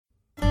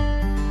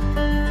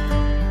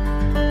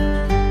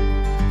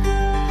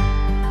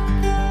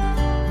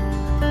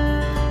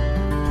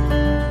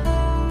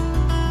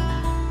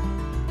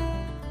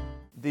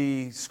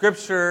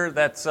scripture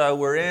that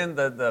we're in,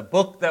 the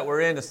book that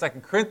we're in is 2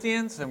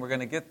 Corinthians, and we're going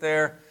to get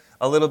there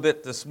a little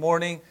bit this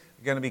morning.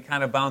 We're going to be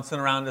kind of bouncing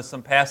around to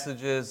some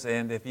passages,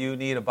 and if you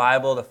need a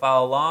Bible to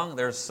follow along,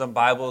 there's some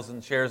Bibles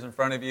and chairs in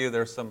front of you.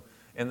 There's some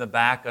in the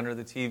back under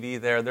the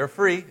TV there. They're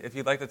free. If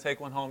you'd like to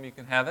take one home, you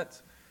can have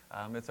it.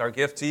 It's our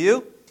gift to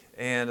you,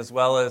 and as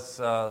well as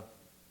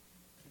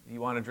you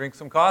want to drink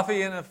some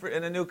coffee in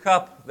a new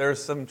cup,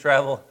 there's some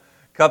travel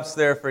cups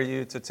there for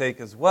you to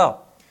take as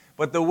well.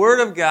 But the Word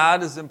of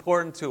God is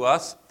important to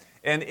us,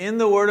 and in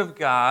the Word of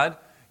God,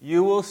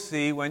 you will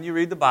see, when you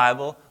read the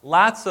Bible,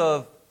 lots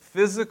of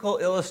physical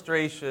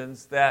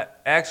illustrations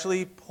that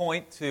actually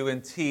point to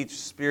and teach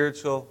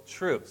spiritual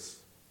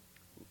truths.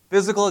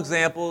 Physical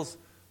examples,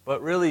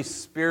 but really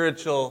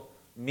spiritual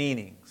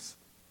meanings.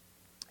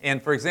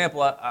 And for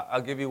example,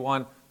 I'll give you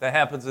one that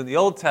happens in the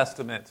Old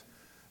Testament.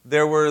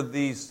 There were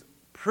these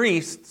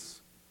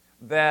priests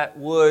that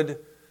would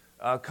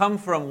come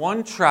from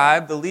one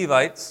tribe, the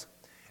Levites,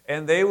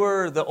 and they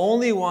were the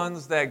only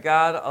ones that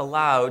God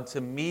allowed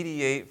to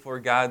mediate for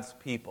God's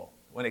people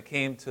when it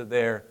came to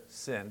their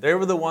sin. They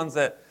were the ones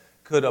that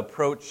could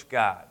approach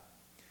God.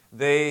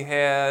 They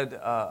had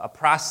a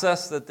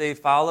process that they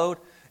followed,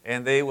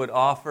 and they would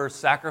offer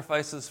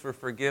sacrifices for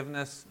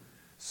forgiveness,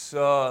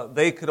 so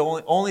they could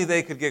only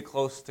they could get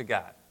close to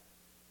God.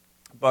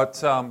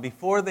 But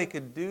before they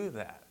could do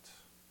that,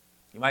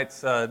 you might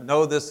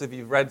know this if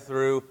you've read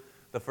through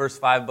the first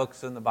 5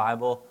 books in the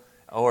Bible,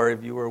 or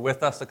if you were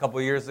with us a couple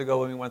years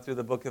ago when we went through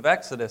the book of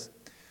Exodus.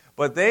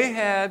 But they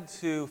had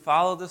to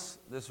follow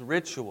this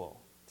ritual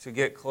to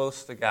get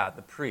close to God,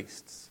 the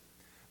priests.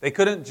 They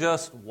couldn't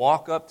just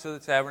walk up to the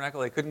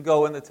tabernacle. They couldn't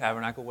go in the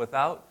tabernacle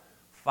without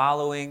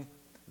following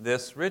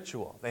this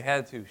ritual. They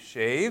had to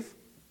shave,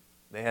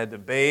 they had to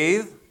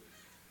bathe,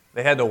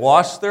 they had to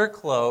wash their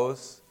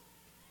clothes,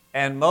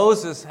 and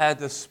Moses had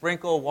to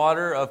sprinkle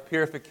water of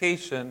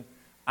purification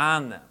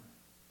on them.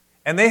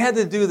 And they had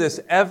to do this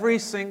every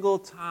single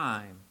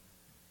time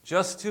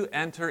just to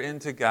enter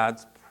into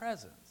God's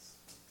presence.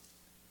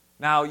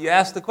 Now, you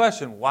ask the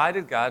question, why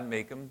did God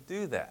make them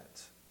do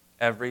that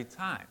every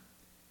time?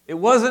 It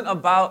wasn't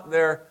about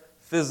their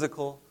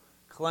physical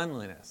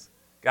cleanliness.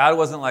 God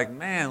wasn't like,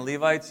 man,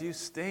 Levites, you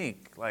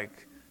stink.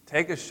 Like,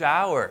 take a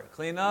shower,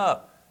 clean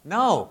up.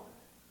 No,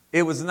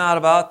 it was not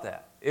about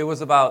that. It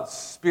was about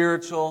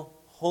spiritual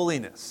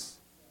holiness.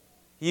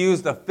 He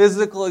used a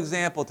physical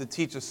example to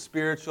teach a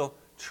spiritual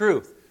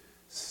truth.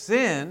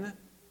 Sin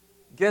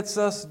gets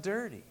us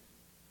dirty.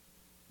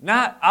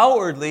 Not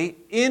outwardly,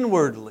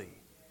 inwardly.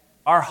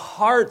 Our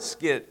hearts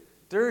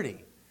get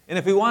dirty. And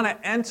if we want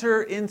to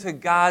enter into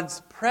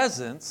God's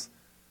presence,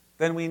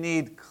 then we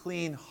need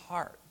clean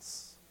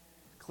hearts.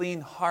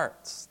 Clean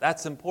hearts.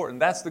 That's important.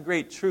 That's the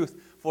great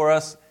truth for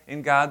us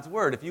in God's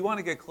Word. If you want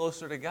to get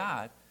closer to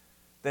God,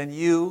 then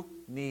you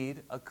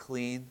need a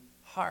clean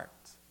heart.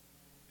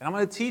 And I'm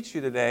going to teach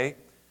you today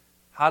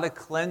how to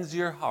cleanse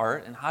your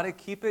heart and how to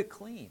keep it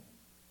clean.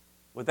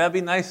 Would that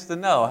be nice to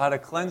know, how to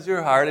cleanse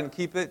your heart and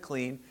keep it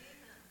clean?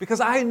 Because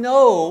I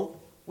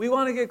know we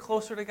want to get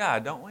closer to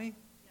God, don't we?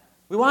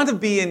 We want to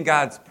be in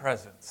God's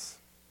presence.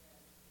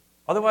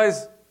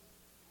 Otherwise,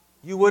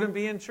 you wouldn't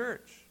be in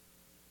church.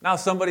 Now,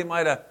 somebody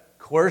might have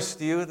coerced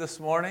you this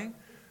morning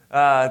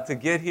to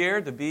get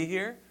here, to be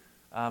here.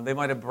 They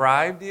might have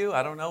bribed you,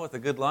 I don't know, with a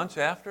good lunch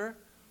after.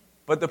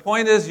 But the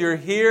point is, you're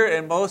here,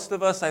 and most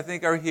of us, I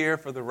think, are here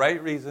for the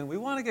right reason. We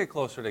want to get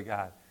closer to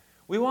God.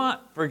 We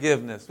want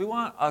forgiveness. We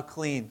want a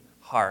clean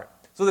heart.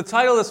 So the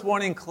title this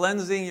morning,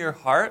 Cleansing Your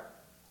Heart,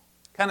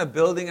 kind of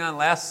building on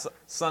last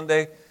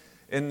Sunday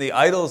in the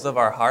idols of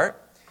our heart.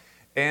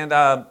 And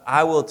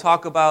I will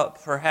talk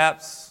about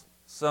perhaps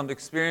some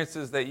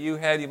experiences that you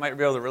had. You might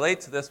be able to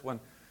relate to this.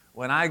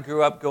 When I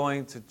grew up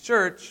going to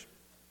church,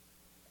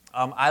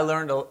 I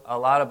learned a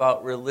lot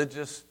about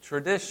religious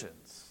traditions.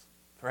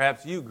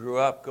 Perhaps you grew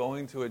up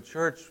going to a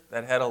church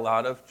that had a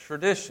lot of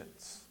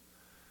traditions.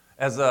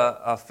 As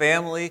a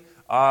family,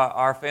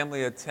 our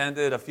family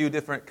attended a few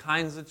different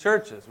kinds of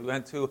churches. We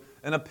went to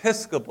an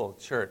Episcopal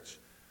church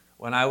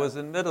when I was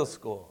in middle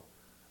school.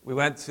 We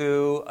went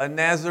to a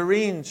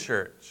Nazarene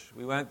church.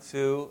 We went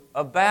to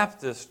a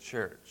Baptist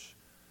church.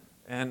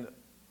 And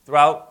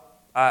throughout,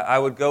 I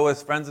would go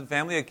with friends and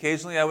family.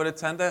 Occasionally, I would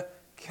attend a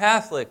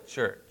Catholic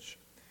church.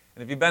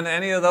 And if you've been to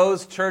any of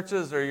those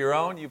churches or your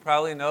own, you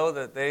probably know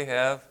that they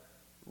have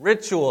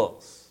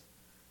rituals,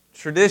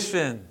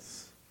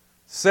 traditions,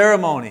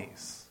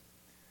 ceremonies.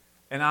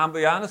 And I'll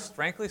be honest,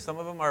 frankly, some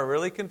of them are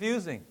really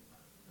confusing.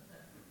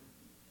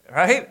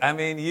 Right? I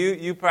mean,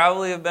 you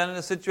probably have been in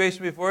a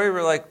situation before you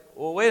were like,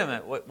 well, wait a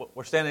minute,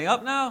 we're standing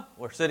up now?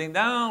 We're sitting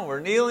down?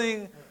 We're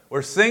kneeling?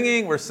 We're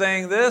singing? We're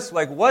saying this?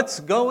 Like, what's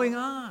going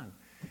on?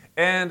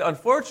 And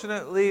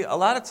unfortunately, a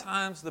lot of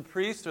times the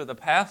priest or the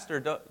pastor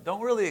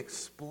don't really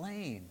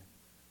explain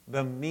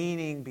the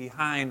meaning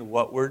behind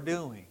what we're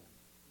doing.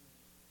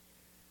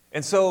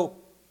 And so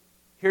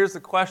here's the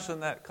question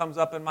that comes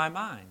up in my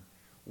mind.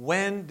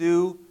 When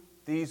do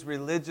these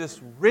religious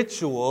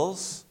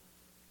rituals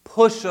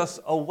push us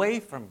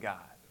away from God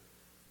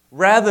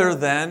rather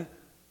than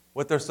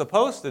what they're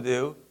supposed to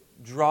do,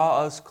 draw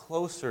us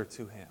closer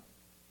to Him.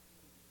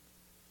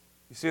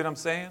 You see what I'm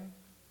saying?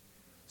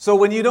 So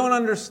when you don't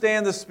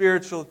understand the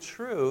spiritual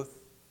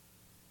truth,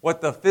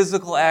 what the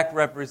physical act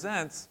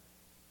represents,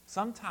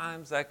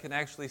 sometimes that can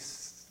actually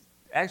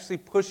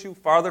push you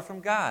farther from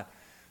God.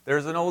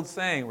 There's an old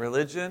saying,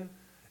 religion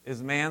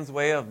is man's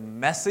way of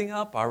messing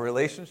up our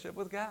relationship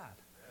with God.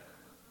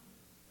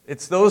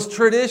 It's those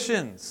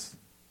traditions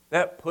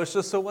that push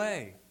us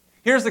away.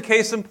 Here's the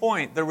case in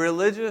point. The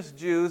religious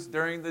Jews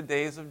during the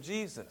days of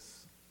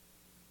Jesus.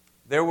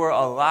 There were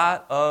a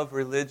lot of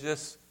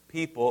religious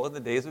people in the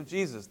days of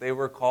Jesus. They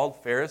were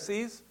called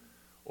Pharisees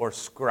or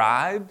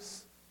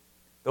scribes.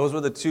 Those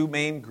were the two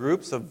main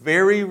groups of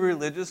very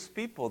religious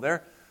people.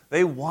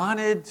 They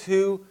wanted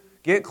to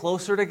get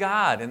closer to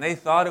God, and they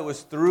thought it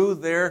was through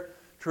their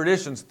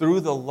traditions, through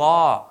the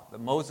law, the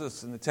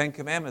Moses and the Ten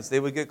Commandments, they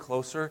would get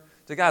closer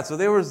to God. So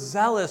they were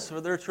zealous for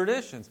their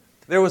traditions.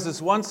 There was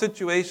this one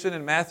situation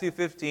in Matthew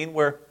 15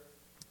 where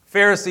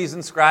Pharisees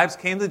and scribes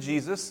came to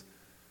Jesus.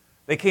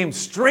 They came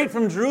straight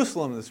from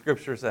Jerusalem, the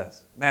Scripture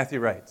says, Matthew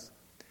writes.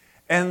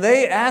 And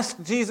they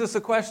asked Jesus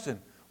a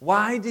question.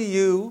 Why do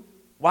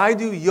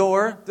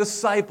your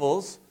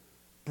disciples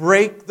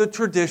break the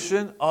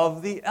tradition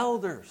of the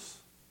elders?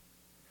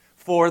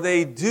 For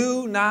they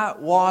do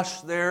not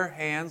wash their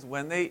hands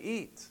when they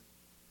eat.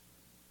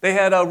 They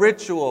had a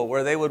ritual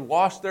where they would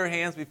wash their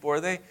hands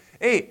before they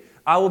ate.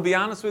 I will be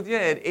honest with you,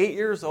 at 8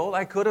 years old,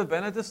 I could have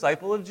been a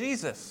disciple of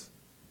Jesus.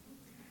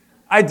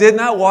 I did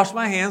not wash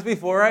my hands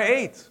before I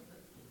ate.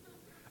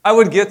 I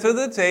would get to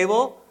the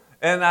table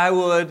and I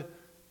would,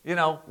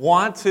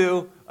 want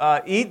to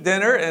eat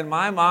dinner, and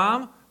my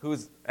mom,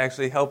 who's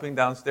actually helping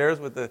downstairs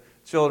with the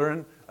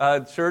children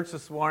church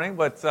this morning,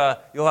 but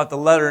you'll have to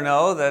let her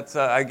know that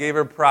I gave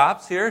her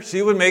props here.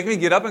 She would make me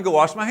get up and go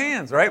wash my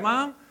hands. Right,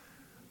 Mom?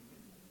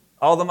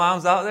 All the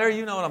moms out there,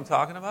 you know what I'm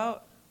talking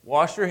about.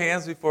 Wash your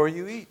hands before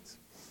you eat.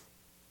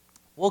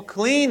 Well,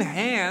 clean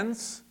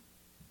hands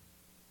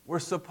were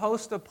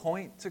supposed to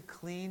point to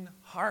clean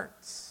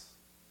hearts.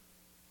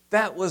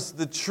 That was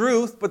the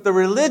truth, but the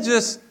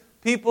religious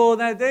people in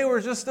that day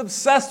were just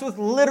obsessed with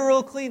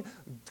literal clean,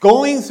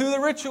 going through the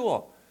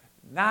ritual,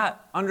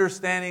 not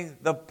understanding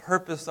the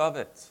purpose of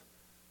it,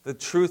 the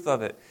truth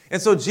of it.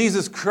 And so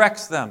Jesus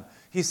corrects them.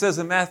 He says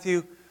in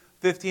Matthew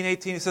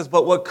 15:18, he says,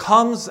 but what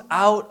comes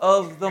out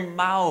of the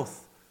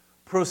mouth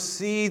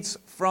proceeds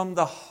from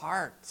the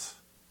heart.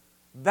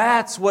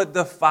 That's what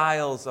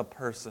defiles a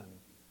person.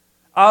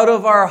 Out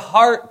of our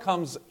heart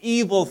comes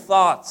evil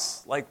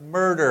thoughts like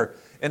murder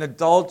and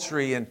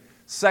adultery and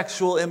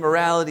sexual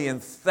immorality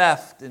and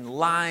theft and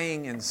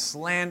lying and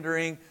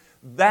slandering.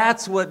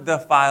 That's what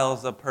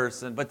defiles a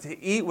person. But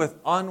to eat with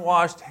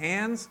unwashed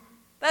hands,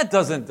 that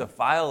doesn't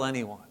defile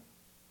anyone.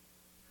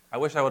 I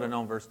wish I would have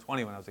known verse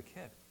 20 when I was a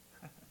kid.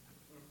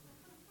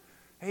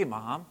 Hey,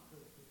 Mom,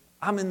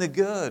 I'm in the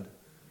good.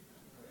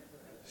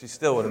 She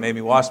still would have made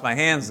me wash my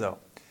hands, though.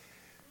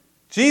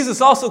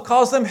 Jesus also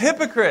calls them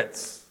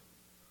hypocrites,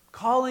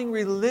 calling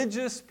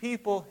religious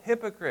people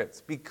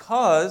hypocrites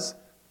because,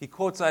 he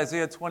quotes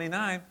Isaiah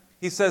 29,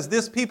 he says,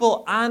 this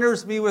people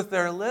honors me with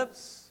their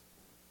lips,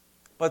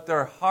 but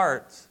their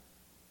heart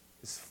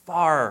is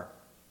far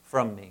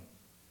from me.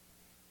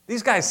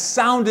 These guys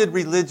sounded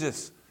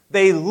religious.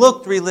 They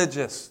looked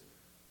religious,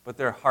 but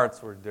their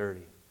hearts were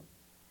dirty.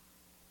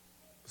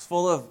 It was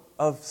full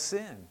of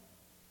sin.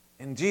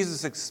 And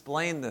Jesus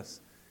explained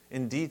this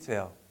in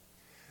detail.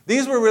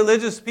 These were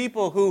religious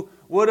people who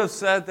would have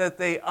said that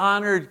they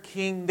honored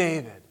King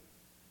David.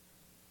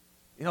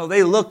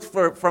 They looked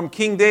from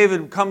King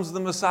David comes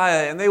the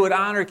Messiah, and they would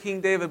honor King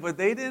David, but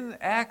they didn't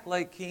act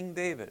like King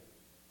David.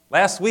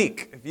 Last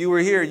week, if you were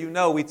here,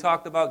 we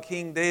talked about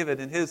King David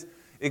and his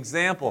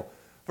example.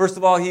 First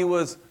of all, he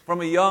was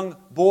from a young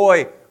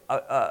boy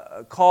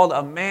called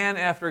a man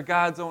after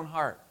God's own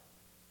heart.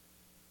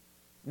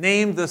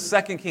 Named the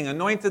second king,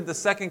 anointed the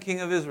second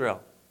king of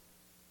Israel.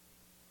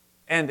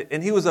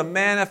 And he was a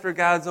man after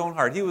God's own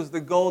heart. He was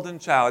the golden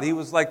child. He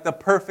was like the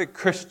perfect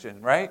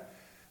Christian, right?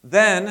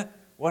 Then,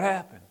 what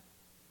happened?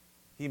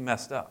 He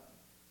messed up.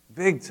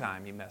 Big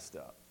time he messed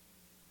up.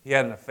 He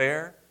had an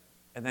affair,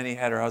 and then he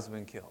had her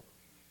husband killed.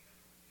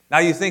 Now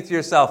you think to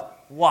yourself,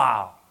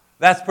 wow,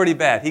 that's pretty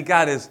bad. He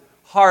got his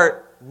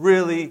heart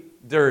really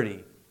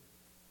dirty.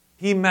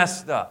 He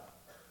messed up.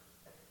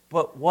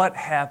 But what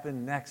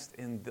happened next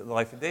in the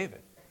life of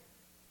David?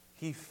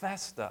 He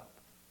fessed up.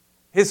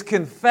 His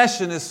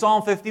confession is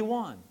Psalm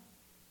 51.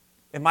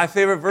 And my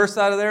favorite verse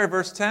out of there,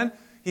 verse 10,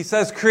 he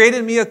says, create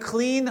in me a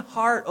clean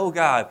heart, O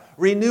God.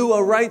 Renew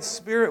a right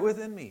spirit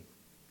within me.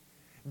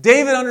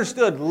 David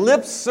understood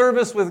lip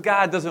service with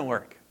God doesn't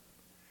work.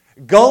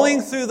 Going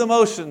through the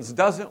motions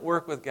doesn't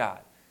work with God.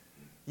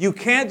 You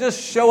can't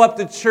just show up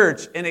to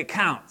church and it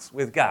counts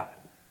with God.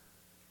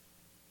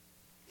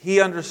 He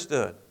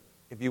understood.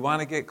 If you want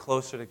to get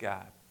closer to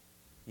God,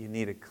 you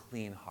need a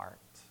clean heart.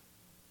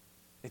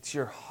 It's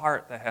your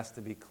heart that has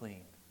to be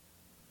cleaned.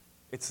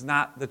 It's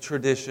not the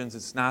traditions,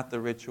 it's not the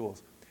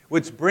rituals.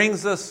 Which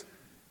brings us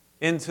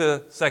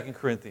into 2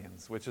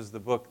 Corinthians, which is the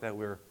book that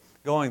we're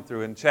going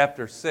through. In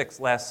chapter 6,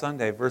 last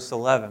Sunday, verse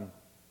 11,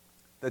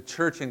 the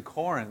church in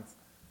Corinth,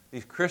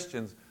 these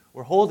Christians,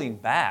 were holding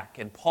back.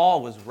 And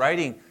Paul was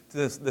writing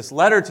this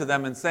letter to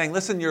them and saying,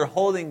 listen, you're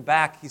holding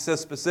back. He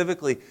says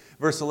specifically,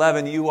 verse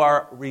 11, you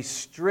are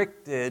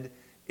restricted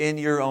in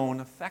your own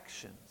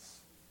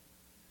affections.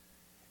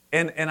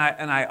 And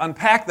I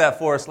unpacked that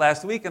for us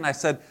last week, and I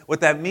said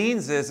what that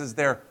means is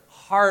their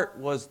heart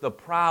was the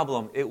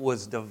problem. It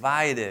was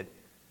divided.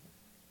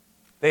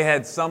 They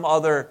had some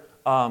other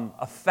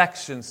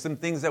affections, some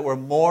things that were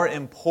more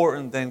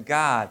important than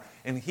God.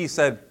 And he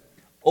said,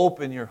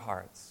 open your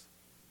hearts.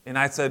 And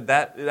I said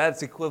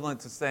that's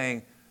equivalent to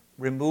saying,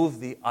 remove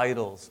the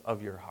idols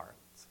of your heart.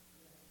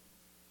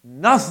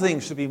 Nothing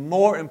should be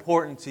more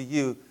important to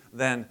you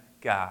than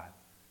God.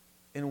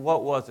 And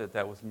what was it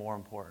that was more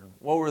important?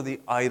 What were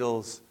the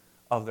idols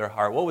of their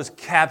heart? What was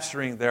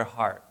capturing their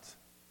heart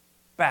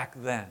back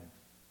then,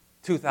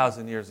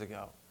 2,000 years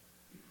ago?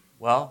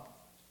 Well,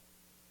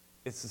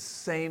 it's the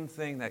same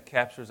thing that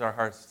captures our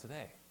hearts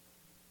today.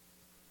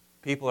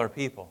 People are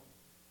people.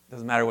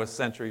 Doesn't matter what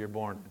century you're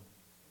born in.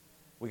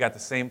 We got the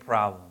same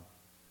problem.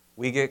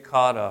 We get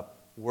caught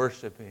up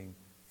worshiping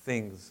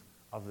things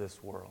of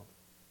this world.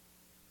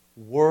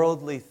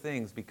 Worldly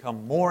things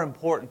become more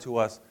important to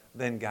us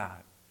than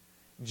God.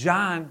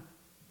 John,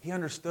 he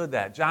understood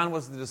that. John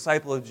was the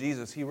disciple of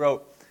Jesus. He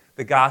wrote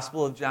the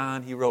Gospel of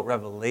John. He wrote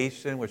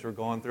Revelation, which we're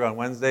going through on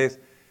Wednesdays.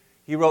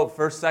 He wrote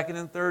 1st, 2nd,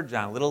 and 3rd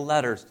John, little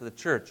letters to the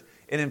church.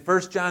 And in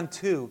 1 John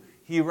 2,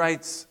 he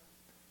writes,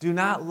 do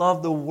not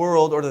love the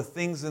world or the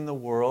things in the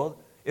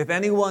world. If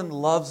anyone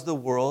loves the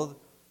world,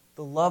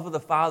 the love of the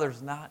Father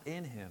is not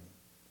in him.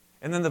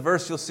 And then the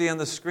verse you'll see on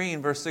the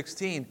screen, verse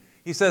 16,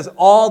 he says,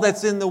 all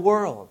that's in the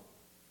world.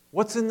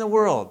 What's in the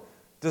world?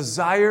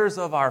 Desires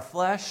of our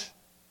flesh,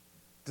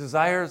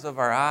 desires of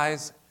our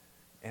eyes,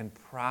 and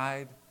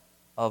pride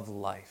of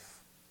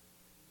life.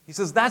 He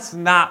says that's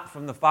not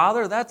from the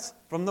Father, that's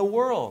from the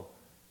world.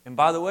 And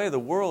by the way, the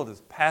world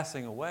is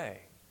passing away.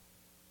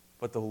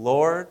 But the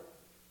Lord,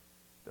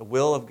 the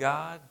will of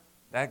God,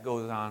 that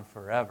goes on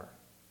forever.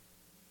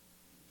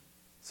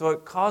 So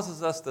it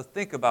causes us to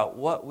think about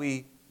what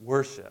we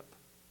worship,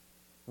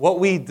 what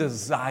we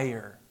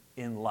desire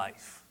in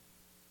life.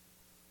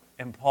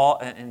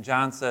 And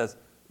John says,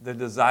 the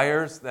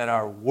desires that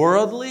are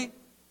worldly,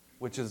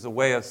 which is a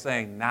way of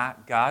saying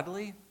not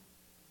godly,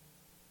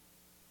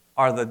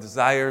 are the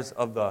desires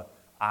of the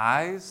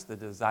eyes, the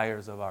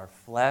desires of our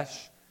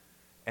flesh,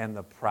 and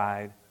the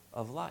pride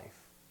of life.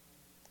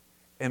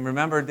 And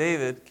remember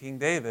David, King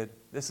David,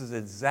 this is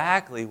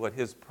exactly what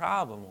his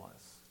problem was.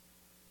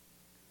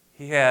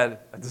 He had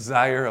a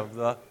desire of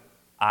the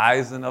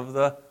eyes and of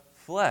the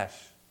flesh.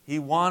 He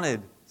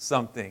wanted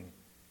something.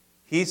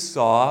 He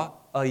saw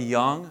a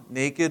young,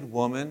 naked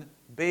woman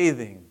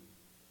bathing.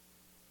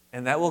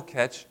 And that will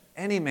catch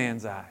any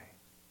man's eye.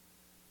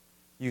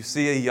 You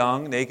see a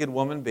young, naked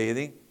woman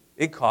bathing,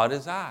 it caught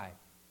his eye.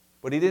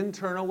 But he didn't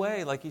turn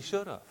away like he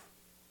should have.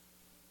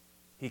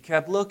 He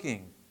kept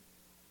looking.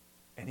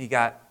 And he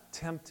got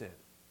tempted.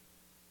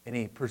 And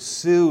he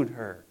pursued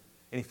her.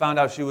 And he found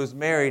out she was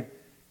married.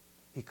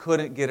 He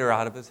couldn't get her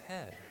out of his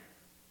head.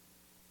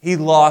 He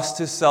lost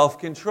his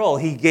self-control.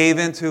 He gave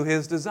in to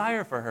his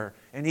desire for her.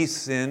 And he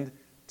sinned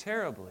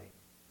terribly.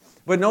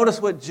 But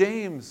notice what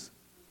James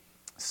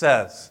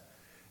says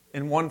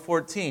in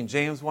 1:14.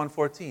 James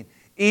 1:14.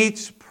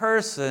 Each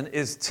person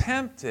is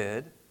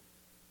tempted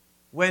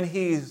when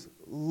he's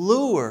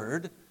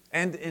lured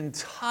and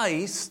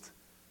enticed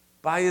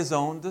by his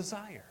own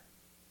desire.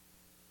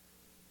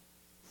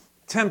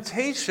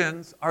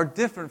 Temptations are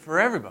different for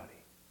everybody.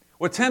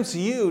 What tempts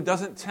you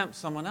doesn't tempt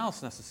someone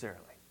else necessarily.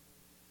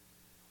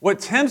 What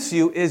tempts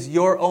you is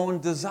your own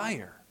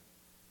desire,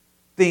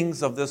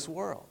 things of this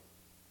world.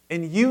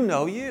 And you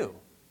know you.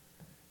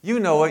 You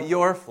know what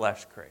your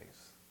flesh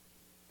craves.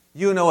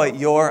 You know what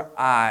your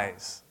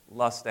eyes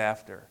lust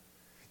after.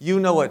 You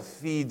know what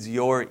feeds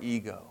your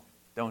ego,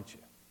 don't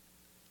you?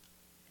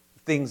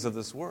 Things of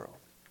this world.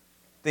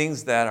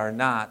 Things that are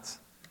not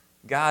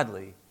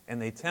godly,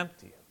 and they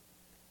tempt you.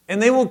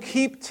 And they will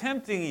keep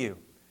tempting you.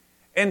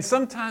 And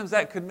sometimes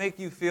that could make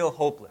you feel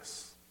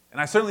hopeless. And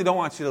I certainly don't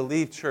want you to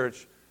leave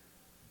church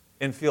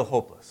and feel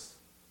hopeless.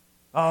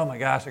 Oh my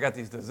gosh, I got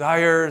these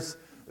desires.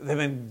 They've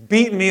been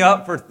beating me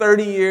up for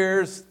 30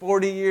 years,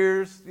 40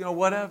 years,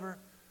 whatever.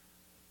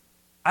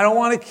 I don't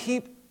want to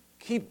keep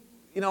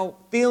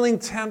feeling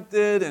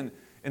tempted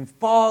and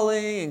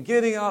falling and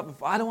getting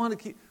up. I don't want to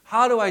keep.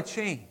 How do I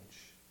change?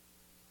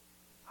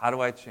 How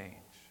do I change?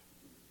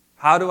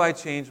 How do I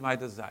change my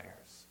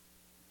desires?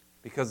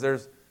 Because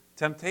there's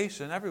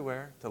temptation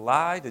everywhere to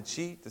lie, to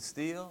cheat, to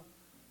steal,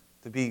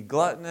 to be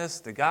gluttonous,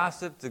 to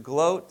gossip, to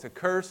gloat, to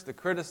curse, to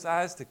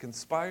criticize, to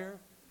conspire.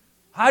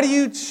 How do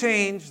you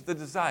change the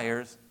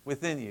desires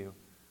within you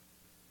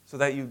so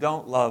that you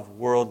don't love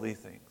worldly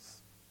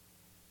things?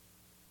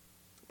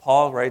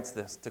 Paul writes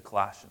this to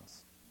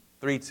Colossians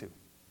 3:2.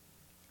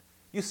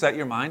 You set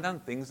your mind on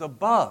things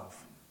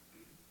above,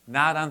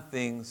 not on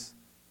things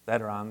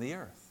that are on the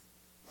earth.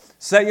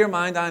 Set your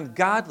mind on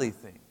godly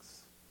things.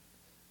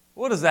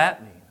 What does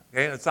that mean?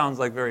 Okay, it sounds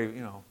like very,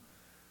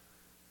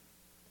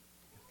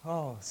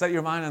 set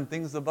your mind on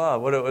things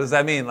above. What does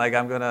that mean? Like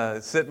I'm going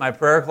to sit in my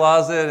prayer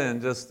closet and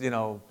just,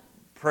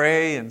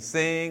 pray and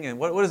sing? And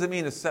what does it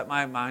mean to set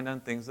my mind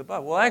on things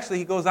above? Well, actually,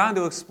 he goes on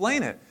to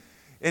explain it.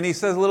 And he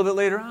says a little bit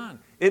later on,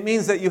 it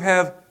means that you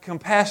have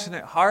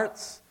compassionate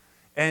hearts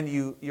and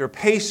you're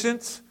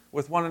patient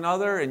with one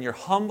another and you're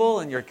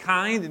humble and you're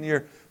kind and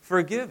you're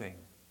forgiving.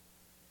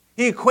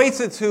 He equates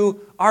it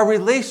to our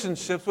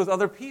relationships with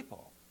other people.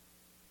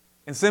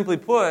 And simply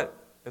put,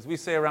 as we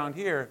say around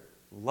here,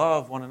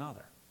 love one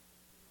another.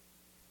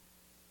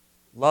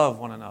 Love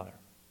one another.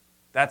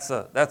 That's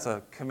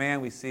a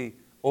command we see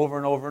over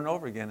and over and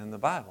over again in the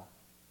Bible.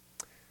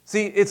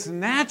 See, it's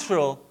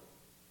natural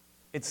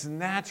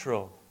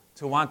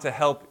to want to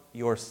help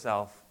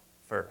yourself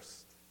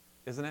first,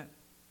 isn't it?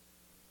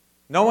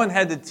 No one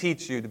had to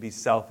teach you to be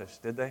selfish,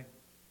 did they?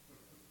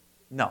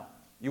 No.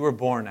 You were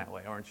born that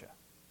way, aren't you?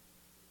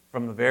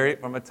 From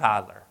a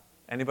toddler.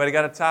 Anybody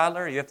got a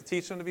toddler? You have to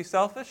teach them to be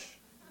selfish?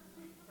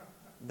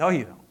 No,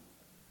 you don't.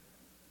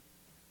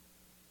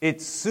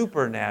 It's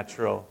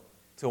supernatural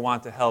to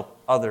want to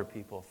help other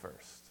people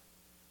first.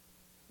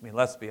 I mean,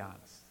 let's be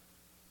honest.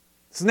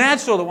 It's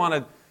natural to want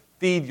to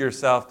feed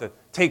yourself, to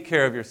take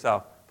care of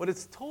yourself, but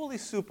it's totally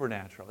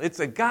supernatural. It's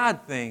a God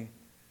thing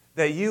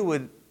that you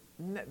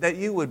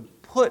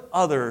would put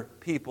other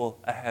people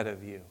ahead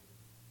of you.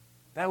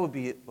 That would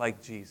be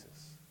like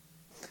Jesus.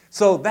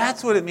 So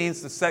that's what it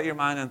means to set your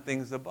mind on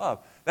things above.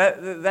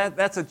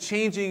 That's a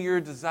changing your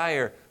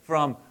desire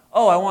from,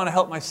 I want to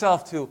help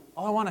myself to,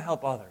 I want to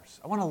help others.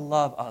 I want to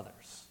love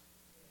others.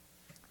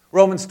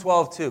 Romans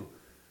 12:2.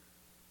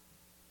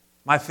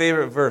 My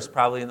favorite verse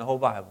probably in the whole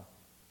Bible.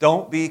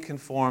 Don't be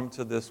conformed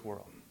to this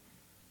world.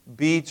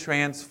 Be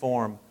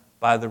transformed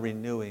by the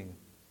renewing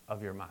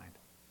of your mind.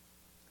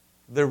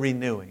 The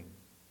renewing.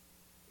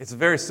 It's a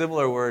very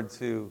similar word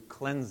to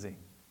cleansing.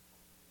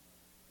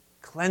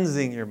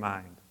 Cleansing your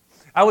mind.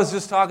 I was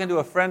just talking to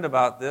a friend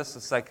about this,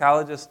 a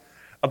psychologist,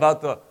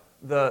 about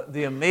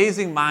the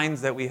amazing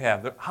minds that we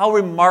have, how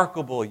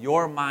remarkable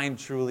your mind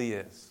truly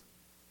is.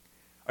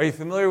 Are you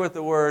familiar with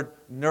the word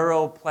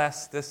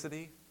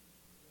neuroplasticity?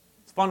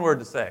 It's a fun word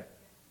to say.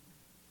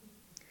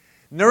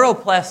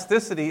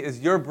 Neuroplasticity is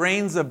your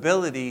brain's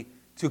ability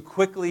to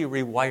quickly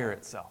rewire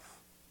itself.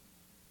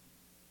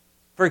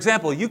 For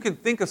example, you can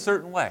think a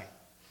certain way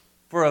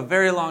for a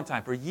very long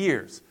time, for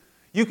years.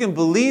 You can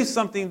believe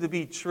something to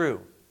be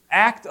true,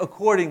 act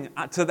according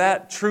to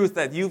that truth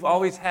that you've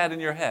always had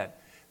in your head.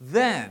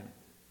 Then,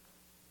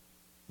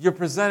 you're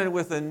presented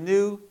with a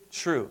new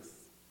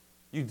truth.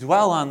 You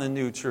dwell on the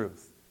new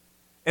truth.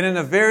 And in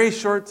a very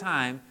short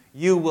time,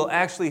 you will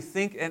actually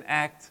think and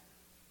act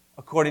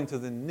according to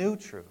the new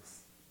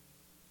truth.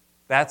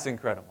 That's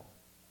incredible,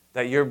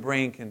 that your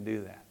brain can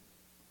do that,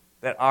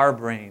 that our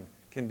brain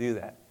can do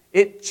that.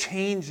 It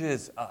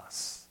changes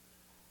us.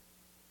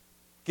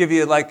 Give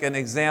you like an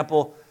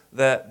example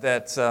that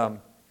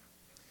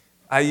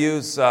I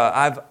use.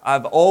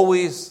 I've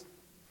always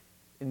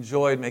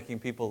enjoyed making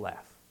people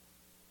laugh.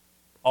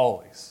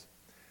 Always.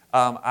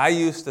 I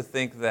used to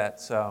think that,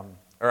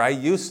 I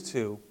used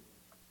to,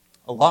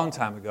 a long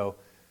time ago,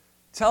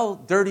 tell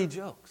dirty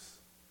jokes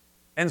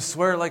and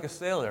swear like a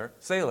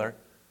sailor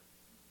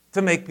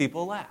to make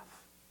people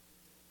laugh.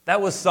 That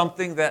was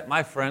something that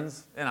my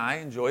friends and I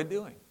enjoyed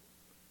doing.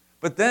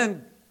 But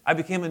then I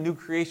became a new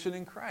creation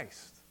in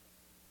Christ.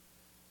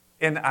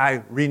 And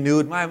I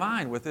renewed my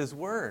mind with His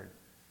Word.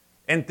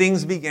 And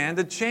things began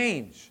to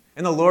change.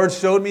 And the Lord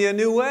showed me a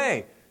new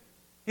way.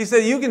 He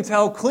said, you can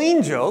tell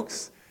clean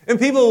jokes and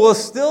people will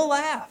still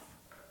laugh.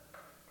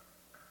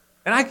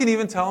 And I can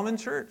even tell them in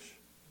church.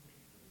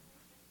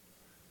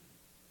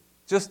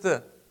 Just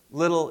a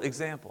little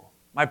example.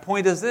 My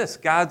point is this: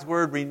 God's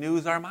Word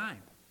renews our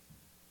mind,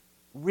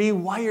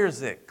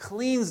 rewires it,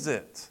 cleans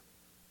it.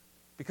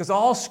 Because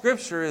all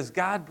Scripture is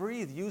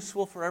God-breathed,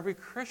 useful for every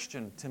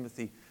Christian,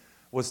 Timothy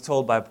was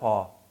told by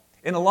Paul.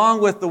 And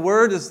along with the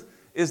Word is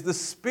the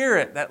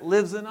Spirit that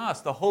lives in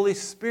us, the Holy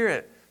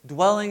Spirit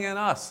dwelling in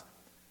us,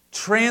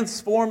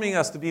 transforming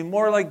us to be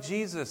more like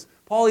Jesus.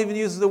 Paul even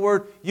uses the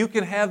word, you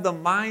can have the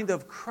mind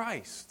of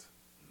Christ.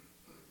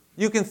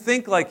 You can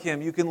think like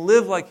Him, you can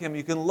live like Him,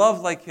 you can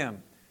love like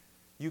Him.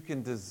 You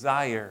can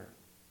desire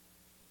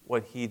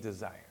what He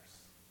desires.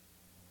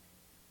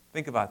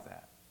 Think about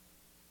that.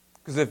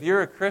 Because if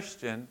you're a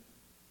Christian,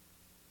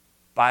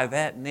 by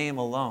that name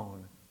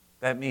alone,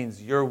 that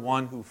means you're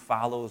one who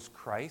follows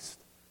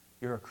Christ.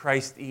 You're a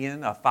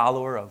Christian, a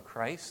follower of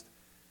Christ.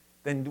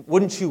 Then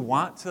wouldn't you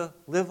want to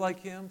live like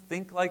Him,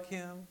 think like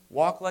Him,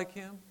 walk like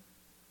Him?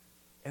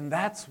 And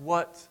that's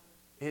what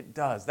it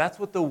does. That's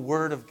what the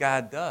Word of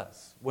God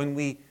does when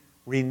we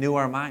renew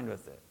our mind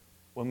with it.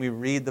 When we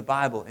read the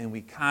Bible and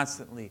we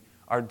constantly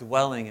are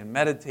dwelling and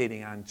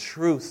meditating on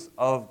truths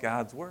of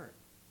God's Word.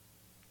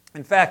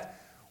 In fact,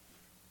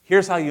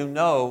 here's how you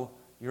know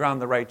you're on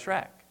the right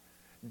track.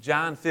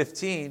 John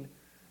 15,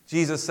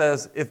 Jesus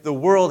says, if the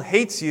world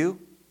hates you,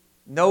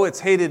 know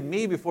it's hated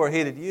me before it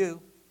hated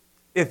you.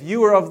 If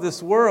you were of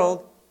this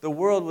world, the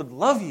world would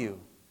love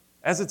you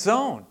as its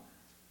own.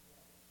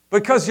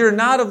 Because you're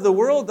not of the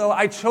world, though,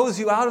 I chose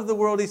you out of the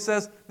world, he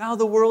says, now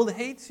the world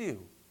hates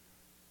you.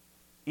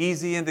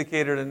 Easy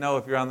indicator to know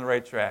if you're on the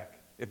right track,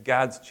 if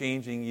God's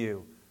changing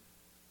you.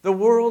 The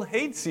world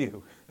hates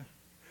you.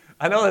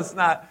 I know that's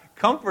not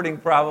comforting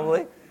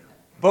probably,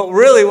 but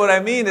really what I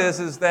mean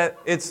is that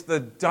it's the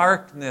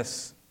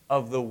darkness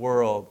of the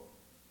world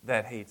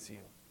that hates you.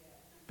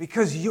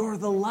 Because you're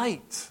the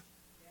light.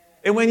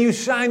 And when you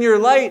shine your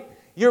light,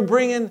 you're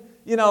bringing,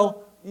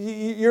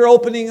 you're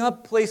opening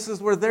up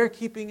places where they're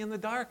keeping in the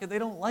dark, and they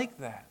don't like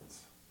that.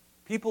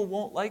 People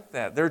won't like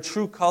that. Their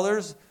true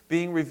colors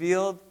being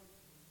revealed,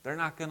 they're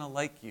not going to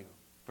like you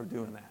for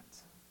doing that.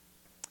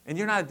 And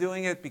you're not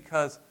doing it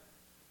because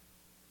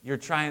you're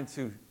trying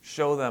to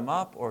show them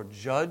up or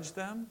judge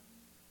them.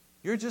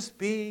 You're just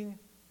being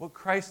what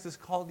Christ has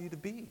called you to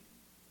be,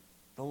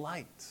 the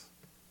light.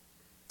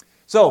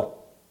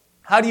 So,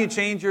 how do you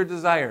change your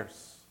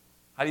desires?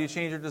 How do you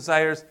change your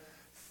desires?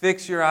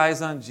 Fix your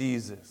eyes on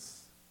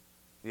Jesus,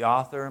 the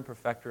author and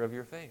perfecter of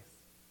your faith.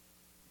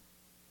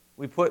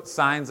 We put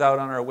signs out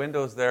on our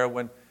windows there.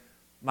 When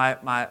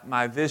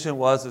my vision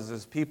was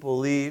as people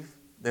leave,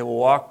 they will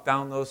walk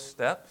down those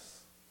steps.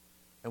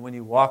 And when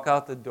you walk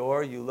out the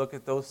door, you look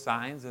at those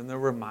signs and they're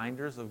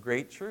reminders of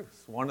great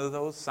truths. One of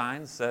those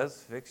signs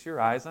says, fix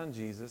your eyes on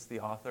Jesus, the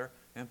author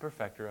and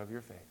perfecter of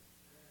your faith.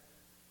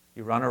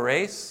 You run a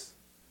race,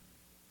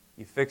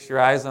 you fix your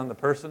eyes on the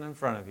person in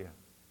front of you.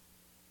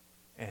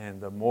 And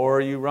the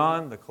more you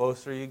run, the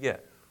closer you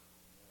get.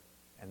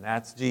 And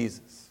that's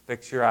Jesus.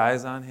 Fix your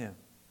eyes on him.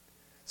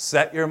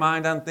 Set your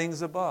mind on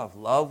things above.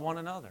 Love one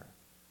another.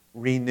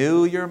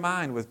 Renew your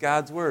mind with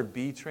God's word.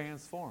 Be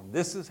transformed.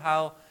 This is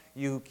how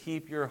you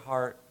keep your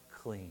heart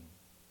clean.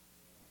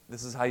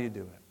 This is how you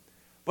do it.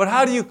 But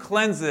how do you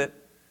cleanse it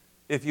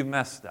if you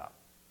messed up?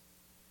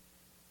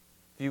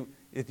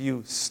 If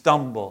you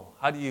stumble,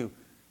 how do you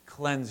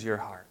cleanse your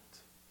heart?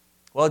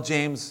 Well,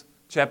 James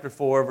chapter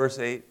 4, verse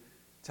 8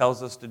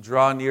 tells us to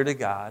draw near to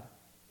God.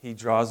 He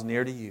draws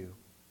near to you.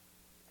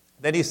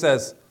 Then he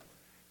says,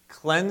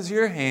 cleanse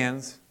your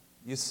hands,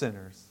 you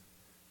sinners.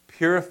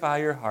 Purify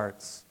your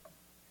hearts,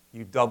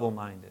 you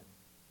double-minded.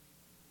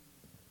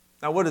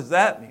 Now, what does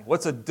that mean?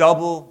 What's a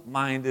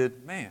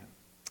double-minded man?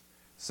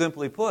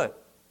 Simply put,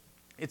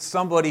 it's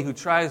somebody who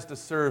tries to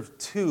serve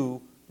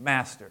two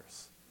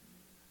masters.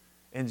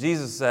 And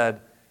Jesus said,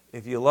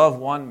 if you love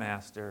one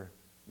master,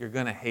 you're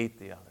going to hate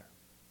the other.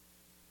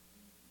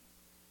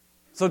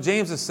 So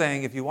James is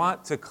saying, if you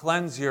want to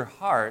cleanse your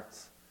heart,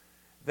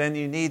 then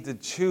you need to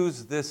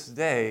choose this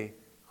day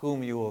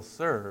whom you will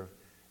serve.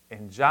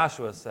 And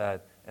Joshua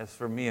said, as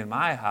for me and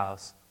my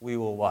house, we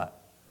will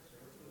what?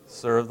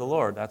 Serve the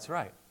Lord. That's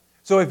right.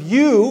 So if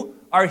you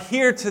are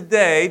here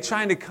today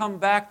trying to come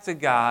back to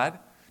God,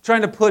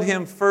 trying to put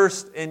him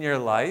first in your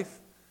life,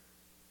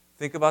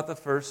 think about the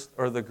first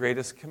or the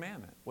greatest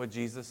commandment, what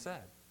Jesus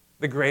said.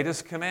 The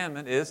greatest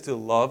commandment is to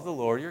love the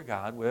Lord your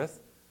God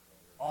with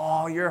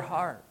all your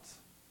heart.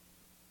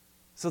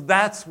 So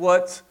that's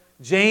what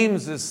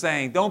James is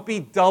saying. Don't be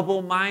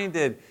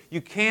double-minded.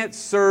 You can't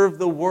serve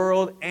the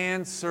world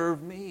and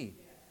serve me.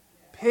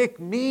 Pick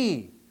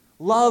me.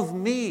 Love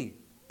me.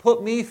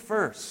 Put me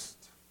first.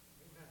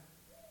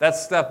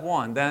 That's step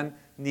one. Then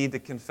need to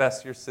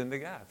confess your sin to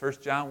God.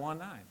 1 John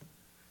 1:9.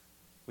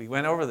 We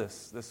went over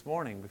this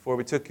morning before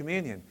we took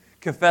communion.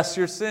 Confess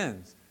your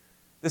sins.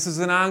 This is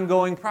an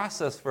ongoing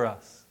process for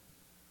us.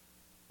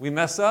 We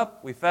mess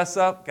up, we fess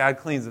up, God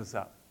cleans us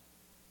up.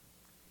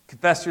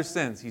 Confess your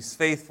sins. He's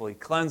faithful. He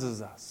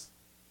cleanses us.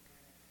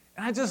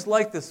 And I just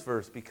like this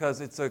verse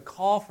because it's a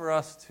call for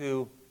us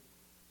to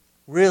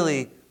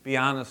really be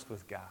honest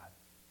with God.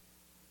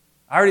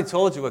 I already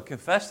told you what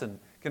confession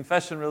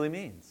really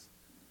means.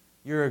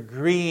 You're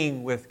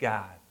agreeing with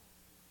God.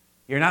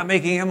 You're not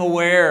making him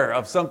aware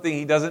of something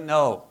he doesn't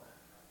know.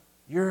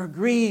 You're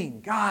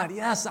agreeing, God,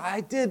 yes,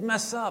 I did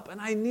mess up, and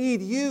I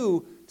need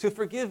you to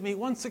forgive me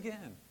once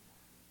again.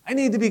 I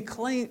need to be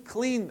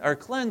clean or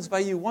cleansed by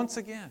you once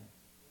again.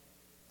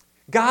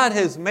 God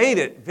has made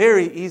it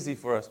very easy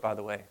for us, by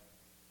the way.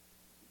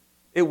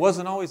 It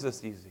wasn't always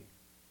this easy.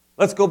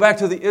 Let's go back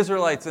to the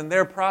Israelites and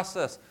their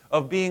process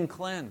of being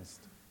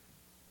cleansed.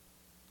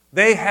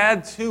 They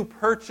had to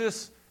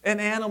purchase an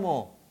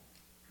animal,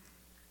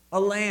 a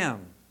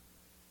lamb.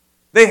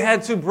 They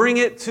had to bring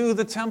it to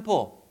the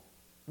temple.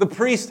 The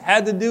priest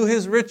had to do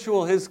his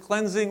ritual, his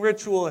cleansing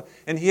ritual,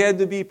 and he had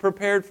to be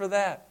prepared for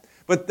that.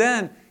 But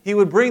then he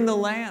would bring the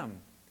lamb,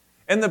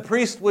 and the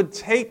priest would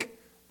take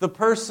the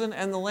person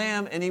and the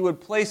lamb, and he would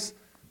place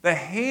the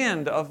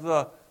hand of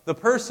the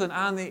person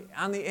on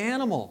the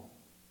animal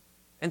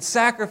and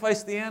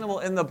sacrifice the animal,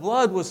 and the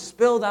blood was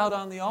spilled out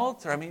on the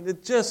altar. I mean,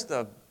 it's just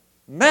a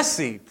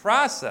messy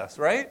process,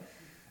 right?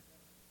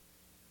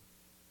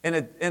 In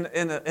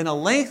a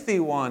lengthy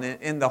one,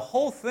 in the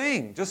whole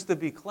thing, just to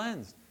be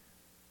cleansed.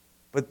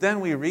 But then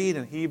we read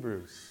in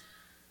Hebrews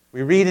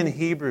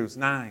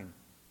 9,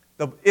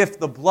 if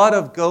the blood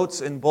of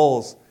goats and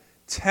bulls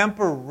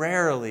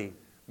temporarily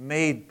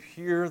made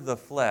pure the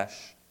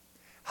flesh,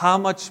 how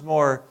much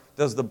more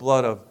does the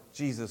blood of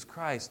Jesus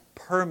Christ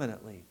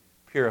permanently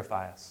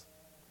purify us?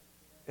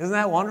 Isn't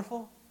that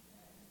wonderful?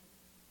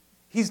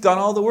 He's done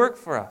all the work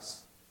for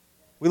us.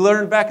 We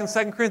learned back in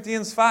 2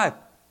 Corinthians 5.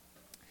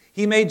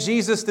 He made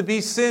Jesus to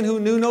be sin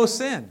who knew no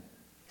sin,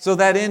 so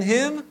that in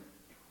Him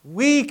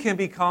we can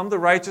become the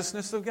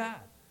righteousness of God.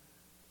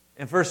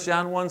 In 1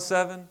 John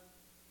 1:7,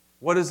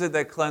 what is it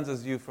that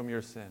cleanses you from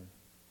your sin?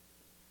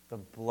 The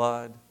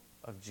blood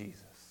of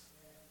Jesus.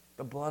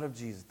 The blood of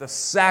Jesus. The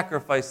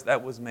sacrifice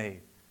that was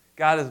made.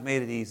 God has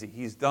made it easy.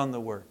 He's done the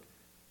work.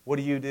 What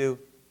do?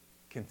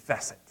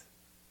 Confess it.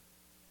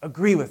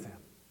 Agree with Him.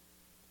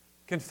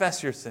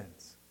 Confess your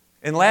sins.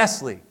 And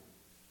lastly,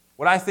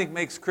 what I think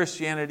makes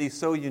Christianity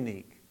so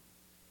unique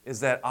is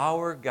that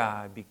our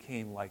God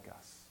became like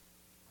us.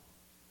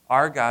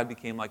 Our God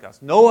became like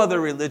us. No other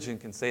religion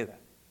can say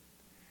that.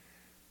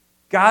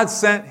 God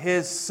sent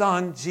His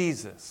Son,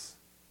 Jesus,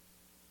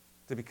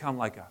 to become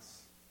like us.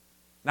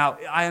 Now,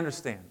 I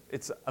understand.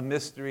 It's a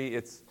mystery.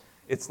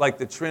 It's like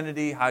the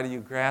Trinity. How do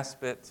you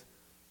grasp it?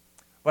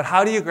 But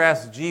how do you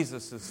grasp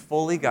Jesus as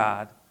fully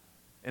God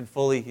and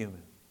fully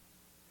human?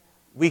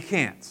 We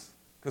can't,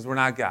 because we're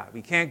not God.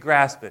 We can't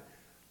grasp it,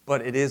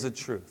 but it is a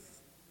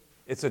truth.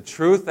 It's a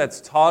truth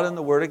that's taught in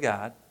the Word of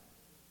God,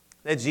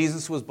 that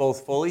Jesus was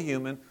both fully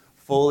human,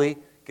 fully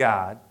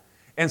God.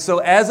 And so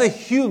as a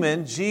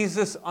human,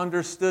 Jesus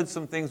understood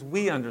some things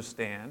we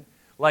understand,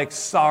 like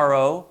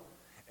sorrow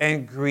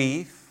and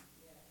grief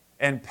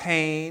and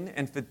pain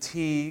and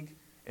fatigue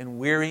and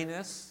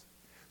weariness.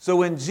 So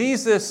when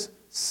Jesus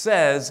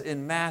says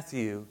in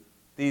Matthew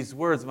these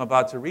words I'm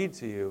about to read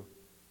to you,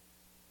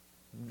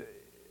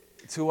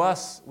 to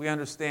us, we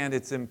understand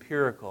it's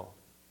empirical.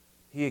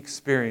 He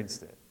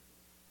experienced it.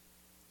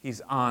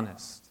 He's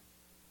honest,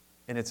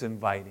 and it's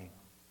inviting.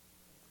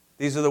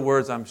 These are the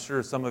words I'm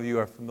sure some of you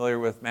are familiar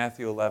with,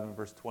 Matthew 11,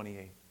 verse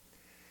 28.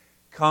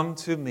 Come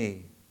to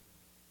me,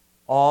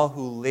 all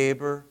who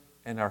labor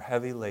and are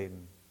heavy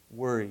laden,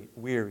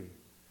 weary,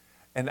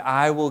 and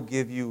I will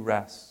give you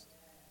rest.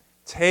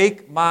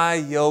 Take my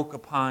yoke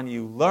upon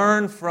you.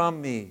 Learn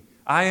from me.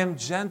 I am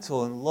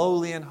gentle and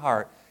lowly in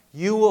heart.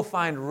 You will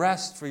find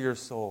rest for your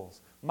souls.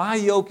 My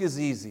yoke is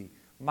easy.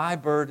 My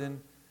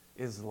burden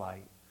is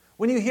light.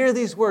 When you hear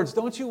these words,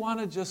 don't you want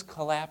to just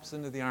collapse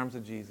into the arms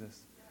of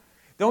Jesus?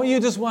 Don't you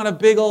just want a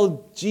big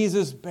old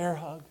Jesus bear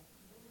hug?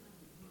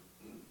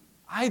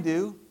 I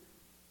do.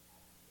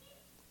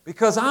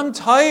 Because I'm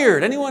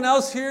tired. Anyone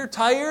else here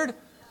tired?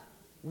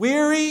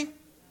 Weary?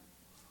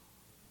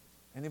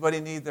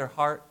 Anybody need their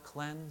heart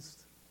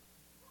cleansed?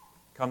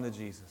 Come to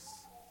Jesus.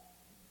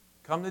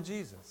 Come to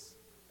Jesus.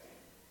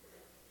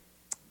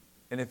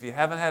 And if you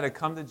haven't had a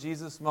come to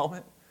Jesus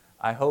moment,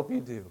 I hope you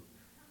do.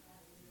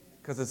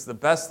 Because it's the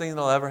best thing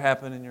that'll ever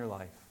happen in your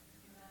life.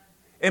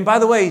 And by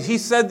the way, He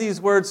said these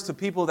words to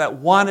people that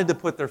wanted to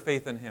put their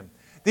faith in Him.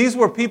 These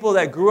were people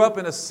that grew up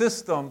in a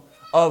system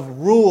of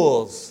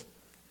rules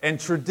and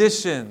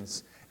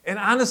traditions. And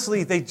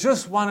honestly, they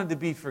just wanted to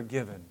be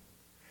forgiven.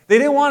 They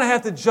didn't want to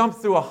have to jump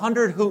through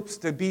 100 hoops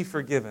to be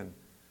forgiven.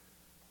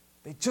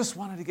 They just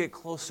wanted to get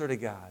closer to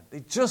God. They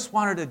just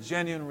wanted a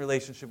genuine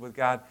relationship with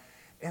God.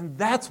 And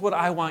that's what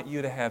I want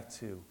you to have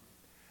too.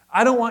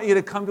 I don't want you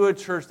to come to a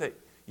church that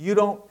you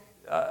don't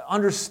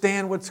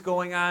understand what's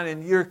going on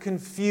and you're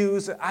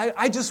confused.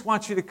 I just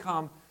want you to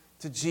come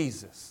to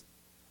Jesus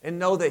and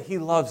know that He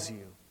loves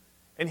you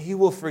and He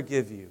will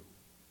forgive you.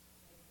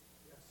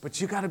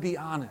 But you got to be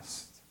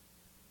honest.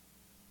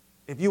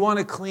 If you want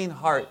a clean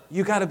heart,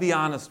 you got to be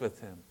honest with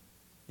Him.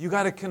 You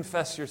got to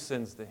confess your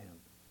sins to Him.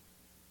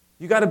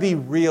 You got to be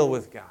real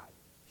with God.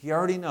 He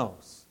already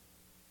knows.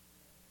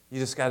 You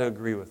just got to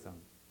agree with Him.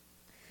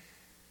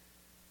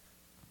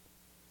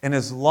 And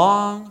as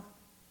long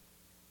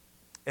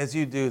as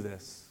you do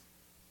this,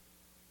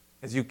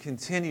 as you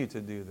continue to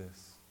do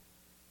this,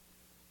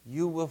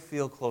 you will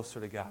feel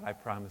closer to God. I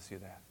promise you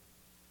that.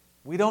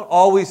 We don't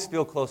always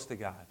feel close to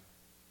God.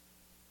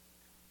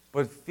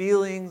 But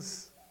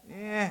feelings,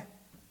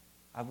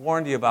 I've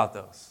warned you about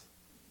those.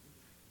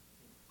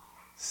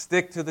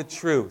 Stick to the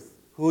truth,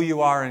 who you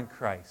are in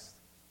Christ.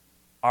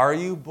 Are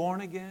you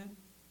born again?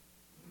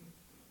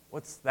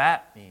 What's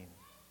that mean?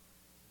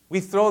 We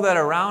throw that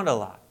around a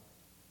lot.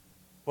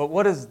 But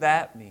what does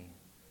that mean?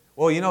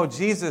 Well,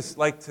 Jesus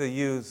liked to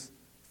use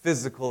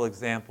physical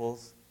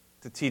examples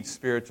to teach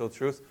spiritual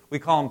truths. We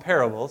call them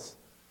parables.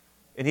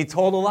 And He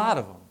told a lot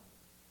of them.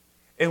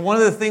 And one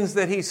of the things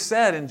that He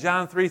said in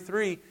John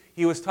 3:3,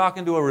 He was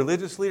talking to a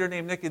religious leader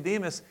named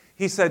Nicodemus.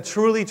 He said,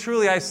 truly,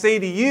 truly, I say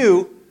to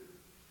you,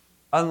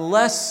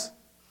 unless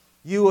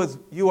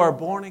you are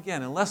born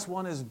again, unless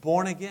one is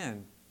born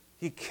again,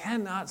 he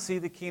cannot see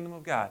the kingdom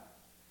of God.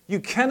 You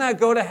cannot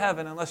go to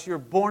heaven unless you're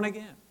born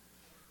again.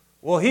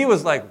 Well, he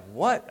was like,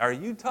 what are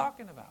you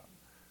talking about?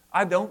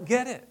 I don't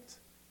get it.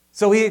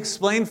 So he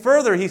explained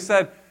further. He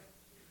said,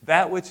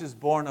 that which is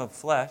born of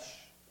flesh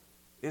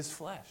is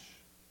flesh.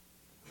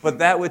 But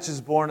that which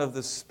is born of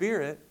the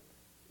Spirit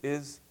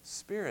is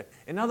spirit.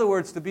 In other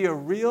words, to be a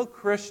real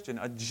Christian,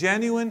 a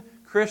genuine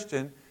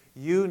Christian,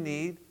 you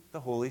need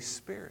the Holy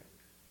Spirit.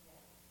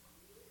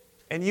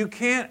 And you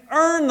can't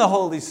earn the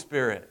Holy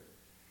Spirit.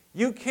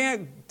 You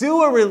can't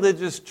do a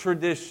religious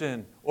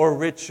tradition or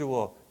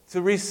ritual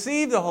to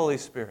receive the Holy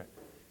Spirit.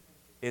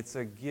 It's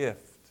a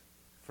gift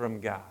from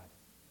God.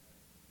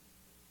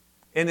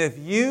 And if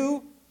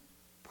you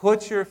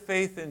put your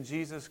faith in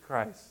Jesus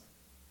Christ,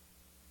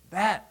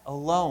 that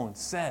alone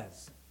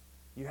says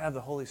you have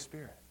the Holy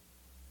Spirit.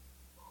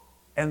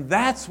 And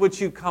that's what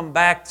you come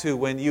back to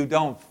when you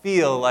don't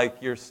feel like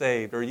you're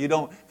saved or you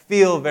don't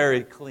feel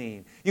very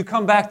clean. You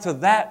come back to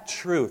that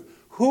truth,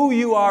 who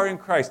you are in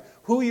Christ,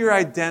 who your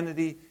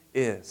identity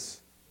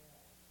is.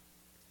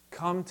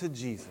 Come to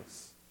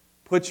Jesus.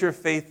 Put your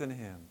faith in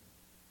Him.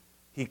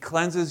 He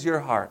cleanses your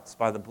hearts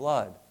by the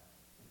blood,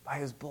 by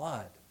His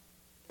blood.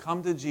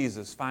 Come to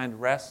Jesus.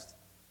 Find rest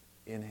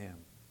in Him.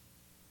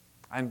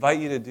 I invite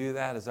you to do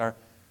that as our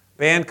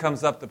band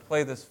comes up to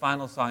play this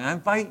final song. I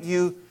invite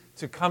you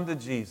to come to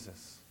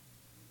Jesus.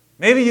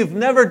 Maybe you've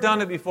never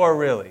done it before,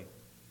 really.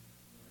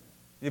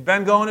 You've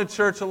been going to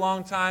church a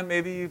long time.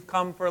 Maybe you've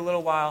come for a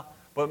little while.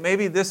 But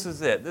maybe this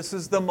is it. This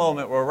is the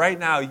moment where right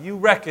now you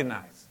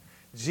recognize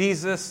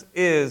Jesus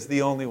is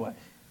the only way.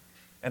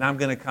 And I'm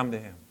going to come to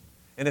Him.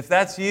 And if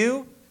that's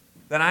you,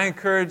 then I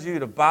encourage you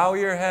to bow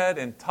your head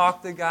and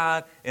talk to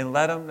God and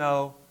let Him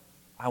know,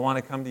 I want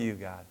to come to you,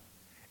 God.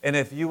 And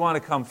if you want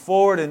to come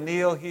forward and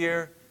kneel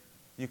here,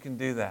 you can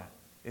do that.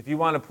 If you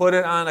want to put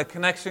it on a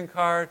connection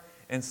card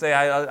and say,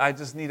 I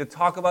just need to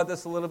talk about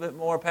this a little bit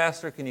more,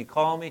 Pastor, can you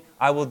call me?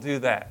 I will do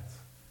that.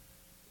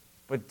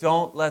 But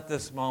don't let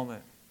this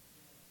moment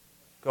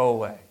go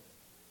away.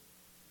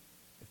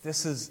 If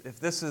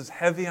this is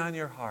heavy on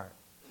your heart,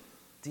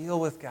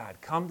 deal with God.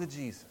 Come to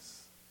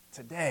Jesus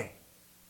today.